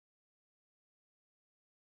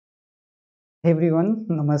Hey everyone,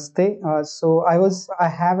 namaste. I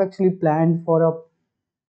have actually planned for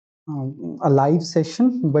a live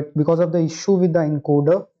session, but because of the issue with the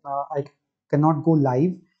encoder, I cannot go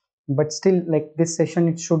live. But still, like this session,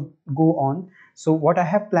 it should go on. So what I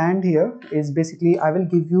have planned here is basically I will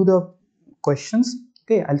give you the questions.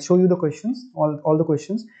 Okay, I'll show you the questions, all the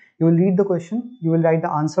questions. You will read the question, you will write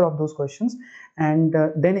the answer of those questions, and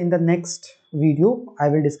then in the next video, I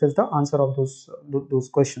will discuss the answer of those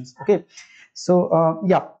questions. Okay, so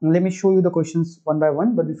yeah, let me show you the questions one by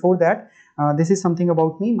one. But before that, this is something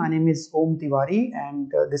about me. My name is Om Tiwari,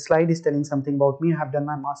 and this slide is telling something about me. I have done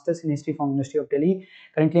my master's in history from University of Delhi.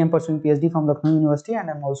 Currently, I'm pursuing PhD from Lucknow University, and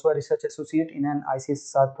I'm also a research associate in an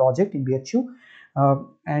ICSR project in PYQ.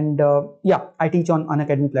 And yeah, I teach on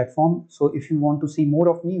Unacademy platform. So if you want to see more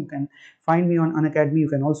of me, you can find me on Unacademy. You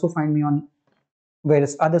can also find me on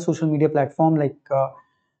various other social media platform like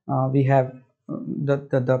we have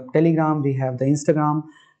the Telegram, we have the Instagram,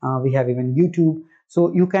 we have even YouTube.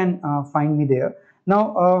 So you can find me there.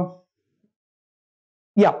 Now,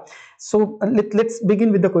 yeah, so let's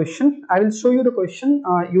begin with the question. I will show you the question.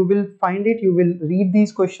 You will find it, you will read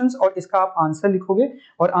these questions और इसका आप answer लिखोगे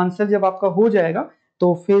और answer जब आपका हो जाएगा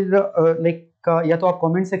तो फिर लाइक या तो आप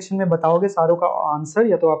कमेंट सेक्शन में बताओगे सारों का आंसर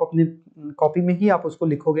या तो आप अपने कॉपी में ही आप उसको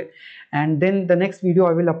लिखोगे and then the next video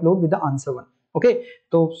I will upload with the answer one okay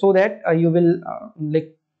तो so that you will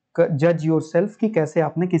like जज योर सेल्फ कि कैसे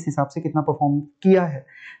आपने किस हिसाब से कितना परफॉर्म किया है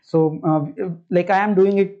so like I am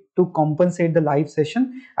doing it to compensate the live session.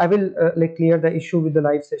 I will like clear the issue with the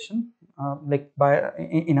live session like by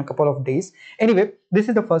in a couple of days. Anyway, this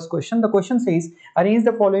is the first question. The question says arrange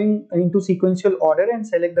the following into sequential order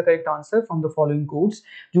and select the correct answer from the following codes: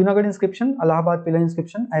 Junagadh inscription, Allahabad pillar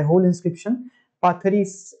inscription, Aihole inscription, Pathari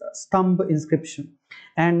Stambh inscription.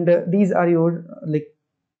 And these are your like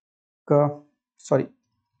uh, sorry,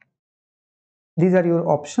 these are your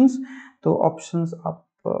options. तो options आप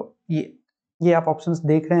ये आप options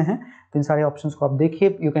देख रहे हैं तो इन सारे options को आप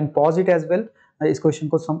देखिए you can pause it as well इस क्वेश्चन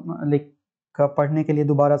को लाइक पढ़ने के लिए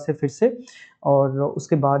दोबारा से फिर से और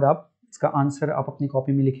उसके बाद आप इसका आंसर आप अपनी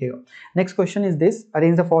कॉपी में लिखिएगा next question is this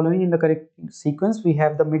arrange the following in the correct sequence we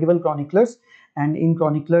have the medieval chroniclers and in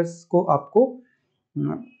chroniclers को आपको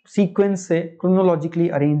सीक्वेंस से क्रोनोलॉजिकली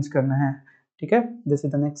अरेंज करना है ठीक है this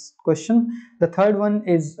is the next question the third one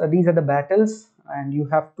is these are the battles and you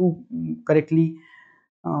have to correctly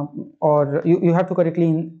or you have to correctly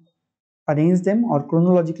arrange them or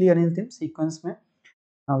chronologically arrange them sequence में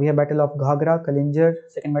we have battle of Ghagra, Kalinjar,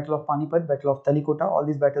 second battle of Panipat, battle of Talikota. All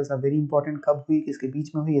these battles are very important. कब हुई किसके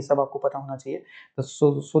बीच में हुई ये सब आपको पता होना चाहिए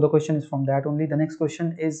so the question is from that only. The next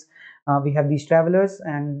question is we have these travelers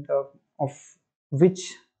and of which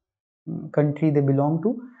country they belong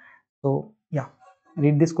to. So yeah,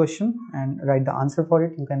 read this question and write the answer for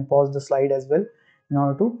it. You can pause the slide as well in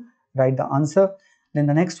order to write the answer. Then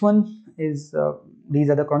the next one is these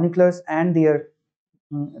are the chroniclers and their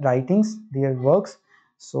writings, their works.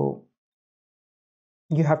 So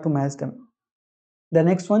you have to match them. The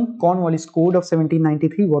next one, Cornwallis Code of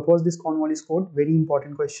 1793. What was this Cornwallis Code? Very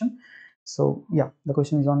important question. So yeah, the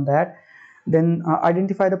question is on that. Then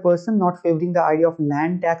identify the person not favoring the idea of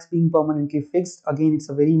land tax being permanently fixed. Again, it's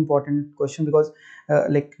a very important question because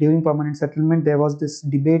like during permanent settlement there was this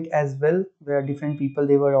debate as well where different people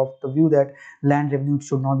they were of the view that land revenue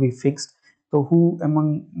should not be fixed. So who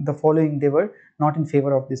among the following they were not in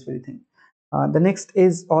favor of this very thing. The next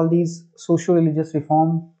is all these socio-religious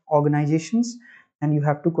reform organizations and you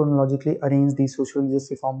have to chronologically arrange these social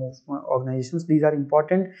religious reform organizations. These are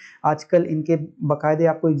important. आजकल इनके बकायदे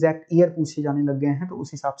आपको exact year पूछे जाने लग गए हैं तो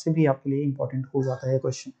उस हिसाब से भी आपके लिए इंपॉर्टेंट हो जाता है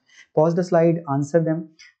question pause the slide answer them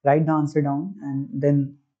right the answer down and then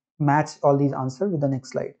match all these answer with the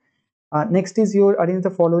next slide. Next is your arrange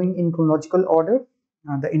the following in chronological order.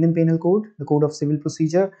 The Indian Penal Code, the Code of Civil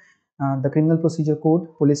Procedure, the Criminal Procedure Code,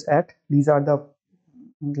 Police Act. These are the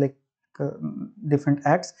like different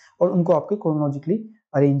acts और उनको आपको chronologically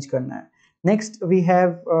arrange करना है. Next we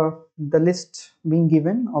have the list being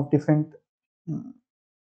given of different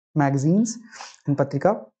magazines and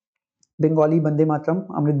पत्रिका बंगाली बंदे मातरम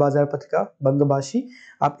अमृत बाजार पत्रिका बंगबाशी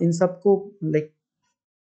आप इन सबको लाइक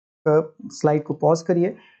स्लाइड को पॉज करिए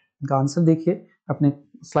इनका आंसर देखिए अपने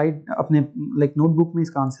स्लाइड अपने लाइक नोटबुक में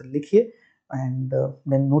इसका आंसर लिखिए and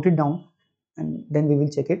then note it down and then we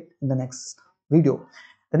will check it in the next video.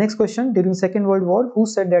 The next question, during Second World War, who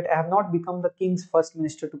said that I have not become the king's first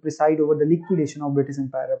minister to preside over the liquidation of British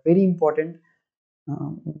Empire? A very important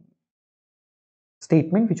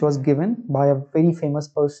statement which was given by a very famous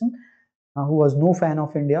person who was no fan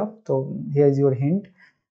of India. So here is your hint.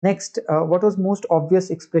 Next, what was most obvious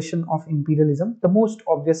expression of imperialism? The most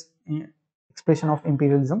obvious expression of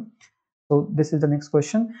imperialism. So this is the next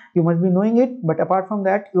question. You must be knowing it, but apart from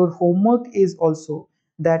that, your homework is also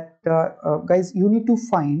that guys, you need to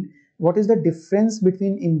find what is the difference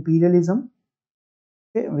between imperialism.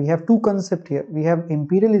 Okay, we have two concepts here. We have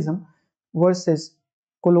imperialism versus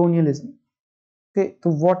colonialism. Okay, so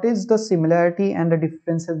what is the similarity and the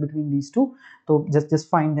differences between these two? So just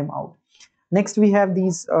find them out. Next, we have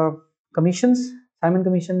these commissions: Simon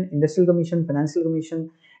Commission, Industrial Commission, Financial Commission,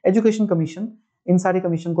 Education Commission. इन सारे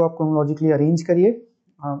commission को आप chronologically arrange करिए.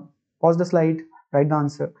 Pause the slide, write the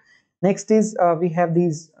answer. Next is we have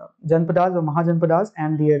these Janpadas or Mahajanpadas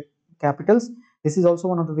and their capitals. This is also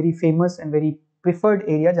one of the very famous and very preferred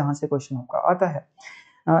area जहाँ से question आपका आता है.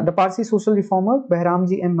 The Parsi social reformer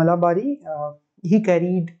Behramji M. Malabari, he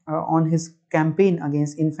carried on his campaign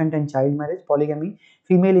against infant and child marriage, polygamy,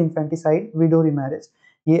 female infanticide, widow remarriage.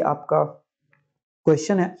 ये आपका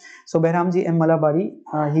question है. So Behram ji M. Malabari,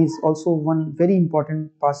 he is also one very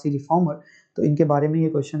important Parsi reformer. तो इनके बारे में ये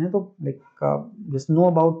question है, तो like just know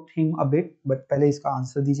about him a bit, but पहले इसका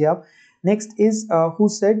answer दीजिए आप. Next is who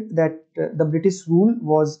said that the British rule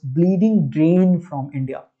was bleeding drain from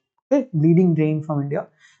India. Okay, bleeding drain from India.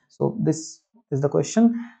 So this is the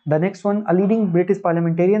question. The next one, a leading British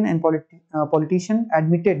parliamentarian and politician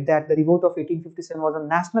admitted that the revolt of 1857 was a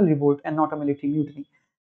national revolt and not a military mutiny.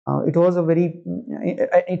 It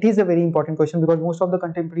is a very important question, because most of the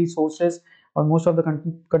contemporary sources or most of the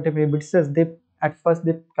contemporary Britishers, they at first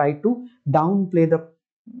they try to downplay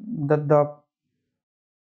the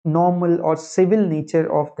normal or civil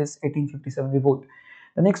nature of this 1857 revolt.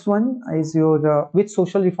 The next one is your which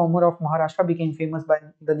social reformer of Maharashtra became famous by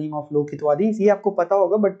the name of Lok Hitwadi. ये आपको पता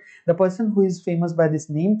होगा, but the person who is famous by this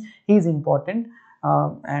name, he is important.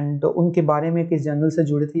 And उनके बारे में किस general से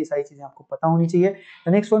जुड़े थे, ये सारी चीजें आपको पता होनी चाहिए.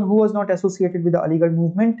 The next one, who was not associated with the Aligarh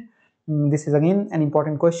movement? This is again an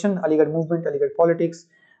important question. Aligarh movement, Aligarh politics,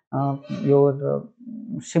 your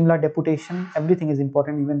Shimla deputation, everything is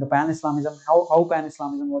important. Even the Pan-Islamism, how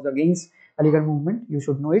Pan-Islamism was against Aligarh movement, you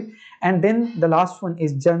should know it. And then the last one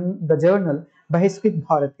is the journal Bahiskrit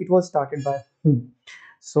Bharat. It was started by whom?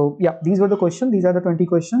 So yeah, these were the questions. These are the 20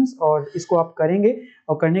 questions. और इसको आप करेंगे,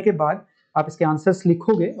 और करने के बाद आप इसके आंसर्स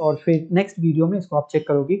लिखोगे, और फिर नेक्स्ट वीडियो में इसको आप चेक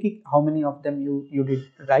करोगे कि how many of them you did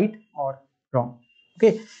right or wrong.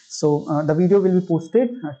 Okay, so the video will be posted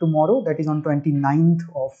tomorrow, that is on 29th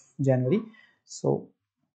of January. So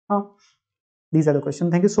these are the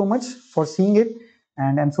questions. Thank you so much for seeing it,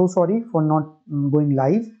 and I'm so sorry for not going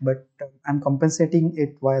live, but I'm compensating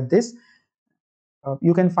it via this.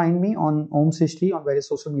 You can find me on Om Srishti on various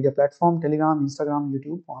social media platform, Telegram, Instagram,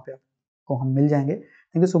 YouTube. वहाँ पे आपको हम मिल जाएंगे.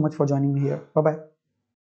 Thank you so much for joining me here. Bye bye.